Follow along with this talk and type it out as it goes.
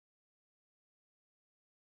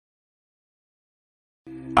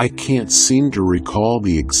I can't seem to recall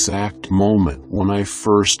the exact moment when I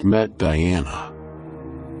first met Diana.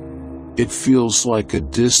 It feels like a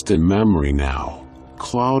distant memory now,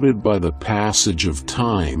 clouded by the passage of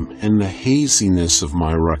time and the haziness of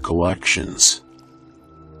my recollections.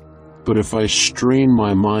 But if I strain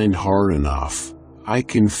my mind hard enough, I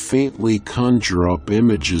can faintly conjure up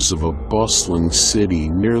images of a bustling city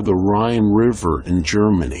near the Rhine River in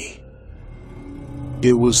Germany.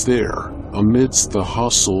 It was there, amidst the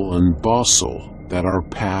hustle and bustle, that our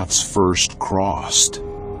paths first crossed.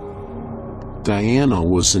 Diana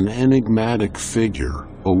was an enigmatic figure,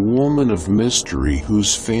 a woman of mystery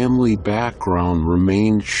whose family background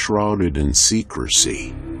remained shrouded in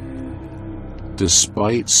secrecy.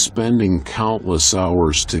 Despite spending countless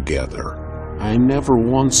hours together, I never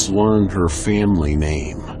once learned her family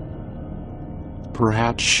name.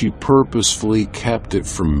 Perhaps she purposefully kept it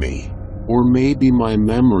from me, or maybe my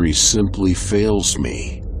memory simply fails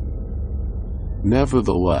me.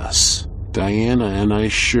 Nevertheless, Diana and I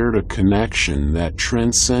shared a connection that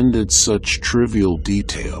transcended such trivial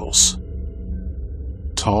details.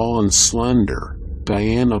 Tall and slender,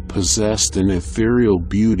 Diana possessed an ethereal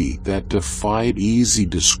beauty that defied easy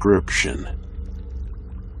description.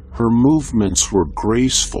 Her movements were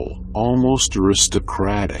graceful, almost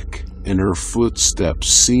aristocratic, and her footsteps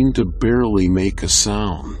seemed to barely make a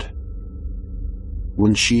sound.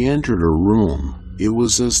 When she entered a room, it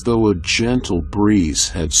was as though a gentle breeze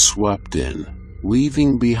had swept in,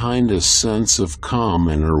 leaving behind a sense of calm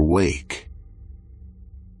in her wake.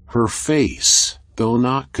 Her face, though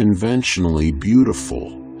not conventionally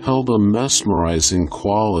beautiful, held a mesmerizing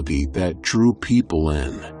quality that drew people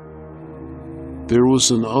in. There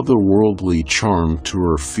was an otherworldly charm to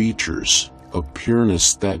her features, a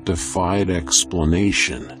pureness that defied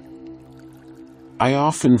explanation. I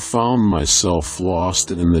often found myself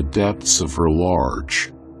lost in the depths of her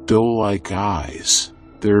large, doe-like eyes,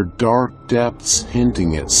 their dark depths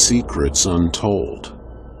hinting at secrets untold.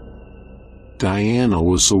 Diana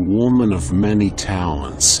was a woman of many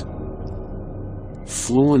talents.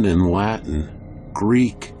 Fluent in Latin,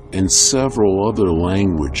 Greek, and several other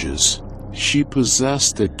languages, she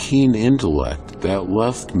possessed a keen intellect that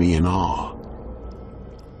left me in awe.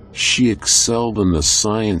 She excelled in the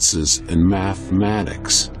sciences and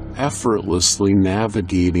mathematics, effortlessly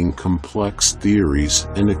navigating complex theories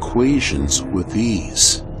and equations with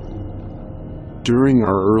ease. During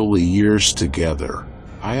our early years together,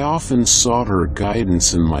 I often sought her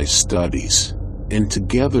guidance in my studies, and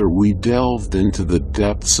together we delved into the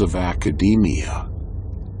depths of academia.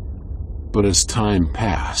 But as time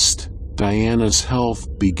passed, Diana's health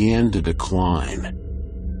began to decline.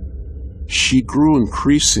 She grew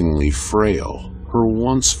increasingly frail, her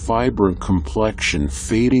once vibrant complexion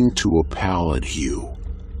fading to a pallid hue.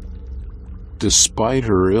 Despite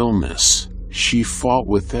her illness, she fought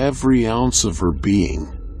with every ounce of her being,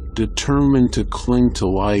 determined to cling to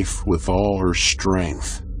life with all her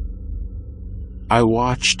strength. I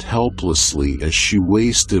watched helplessly as she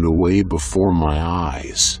wasted away before my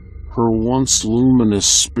eyes, her once luminous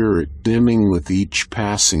spirit dimming with each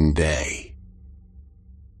passing day.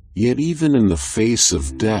 Yet even in the face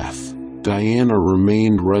of death, Diana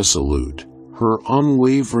remained resolute, her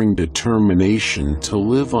unwavering determination to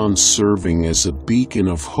live on serving as a beacon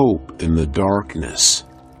of hope in the darkness.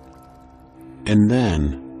 And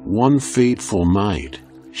then, one fateful night,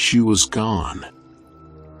 she was gone.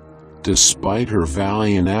 Despite her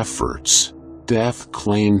valiant efforts, death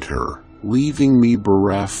claimed her, leaving me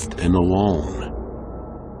bereft and alone.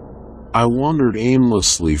 I wandered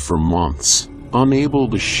aimlessly for months, unable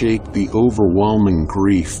to shake the overwhelming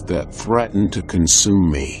grief that threatened to consume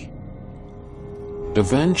me.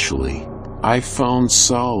 Eventually, I found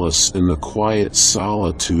solace in the quiet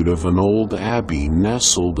solitude of an old abbey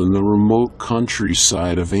nestled in the remote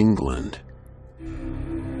countryside of England.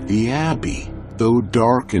 The abbey, though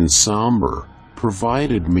dark and somber,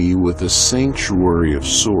 provided me with a sanctuary of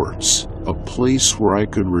sorts, a place where I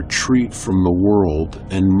could retreat from the world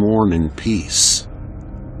and mourn in peace.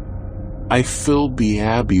 I filled the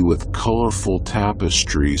abbey with colorful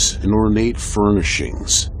tapestries and ornate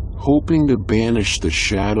furnishings, hoping to banish the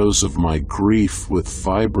shadows of my grief with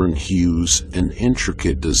vibrant hues and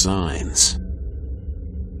intricate designs.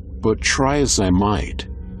 But try as I might,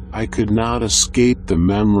 I could not escape the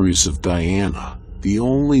memories of Diana, the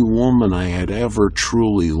only woman I had ever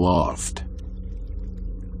truly loved.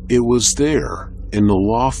 It was there, in the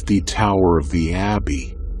lofty tower of the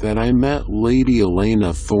abbey, that I met Lady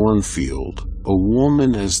Elena Thornfield, a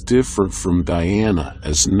woman as different from Diana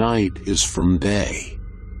as night is from day.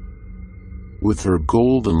 With her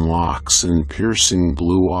golden locks and piercing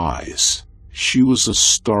blue eyes, she was a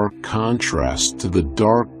stark contrast to the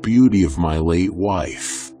dark beauty of my late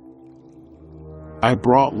wife. I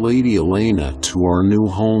brought Lady Elena to our new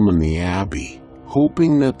home in the Abbey,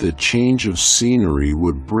 hoping that the change of scenery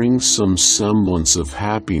would bring some semblance of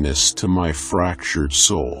happiness to my fractured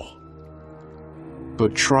soul.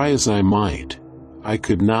 But try as I might, I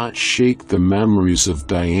could not shake the memories of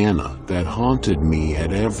Diana that haunted me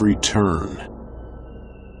at every turn.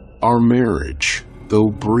 Our marriage, though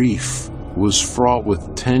brief, was fraught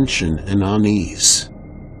with tension and unease.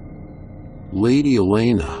 Lady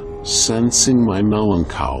Elena, sensing my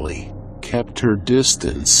melancholy, kept her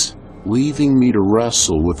distance, leaving me to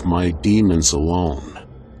wrestle with my demons alone.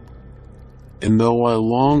 And though I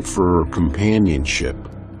longed for her companionship,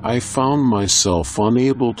 I found myself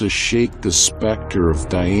unable to shake the specter of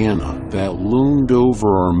Diana that loomed over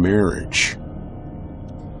our marriage.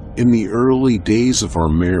 In the early days of our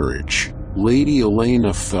marriage, Lady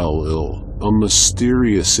Elena fell ill, a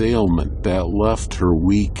mysterious ailment that left her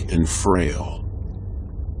weak and frail.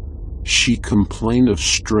 She complained of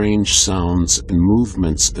strange sounds and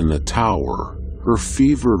movements in the tower, her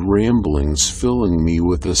fevered ramblings filling me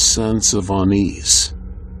with a sense of unease.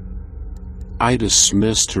 I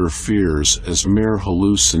dismissed her fears as mere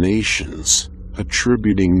hallucinations,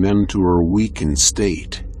 attributing them to her weakened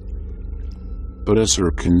state. But as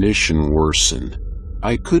her condition worsened,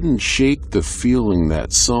 I couldn't shake the feeling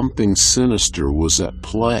that something sinister was at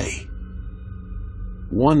play.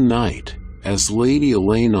 One night, as Lady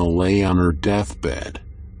Elena lay on her deathbed,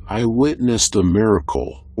 I witnessed a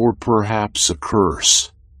miracle, or perhaps a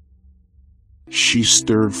curse. She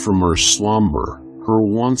stirred from her slumber, her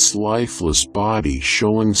once lifeless body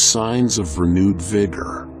showing signs of renewed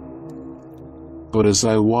vigor. But as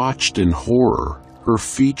I watched in horror, her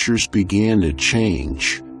features began to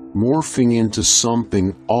change, morphing into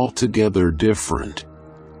something altogether different.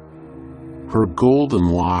 Her golden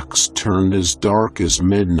locks turned as dark as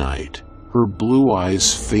midnight, her blue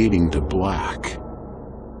eyes fading to black.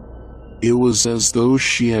 It was as though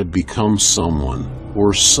she had become someone,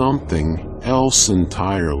 or something, else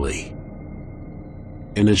entirely.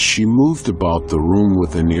 And as she moved about the room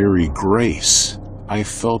with an eerie grace, I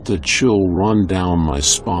felt a chill run down my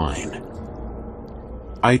spine.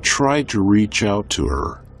 I tried to reach out to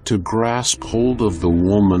her, to grasp hold of the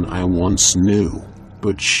woman I once knew,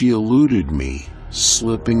 but she eluded me,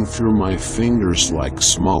 slipping through my fingers like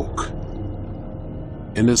smoke.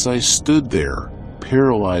 And as I stood there,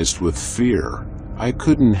 paralyzed with fear, I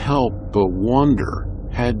couldn't help but wonder,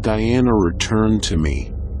 had Diana returned to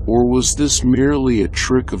me, or was this merely a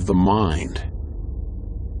trick of the mind?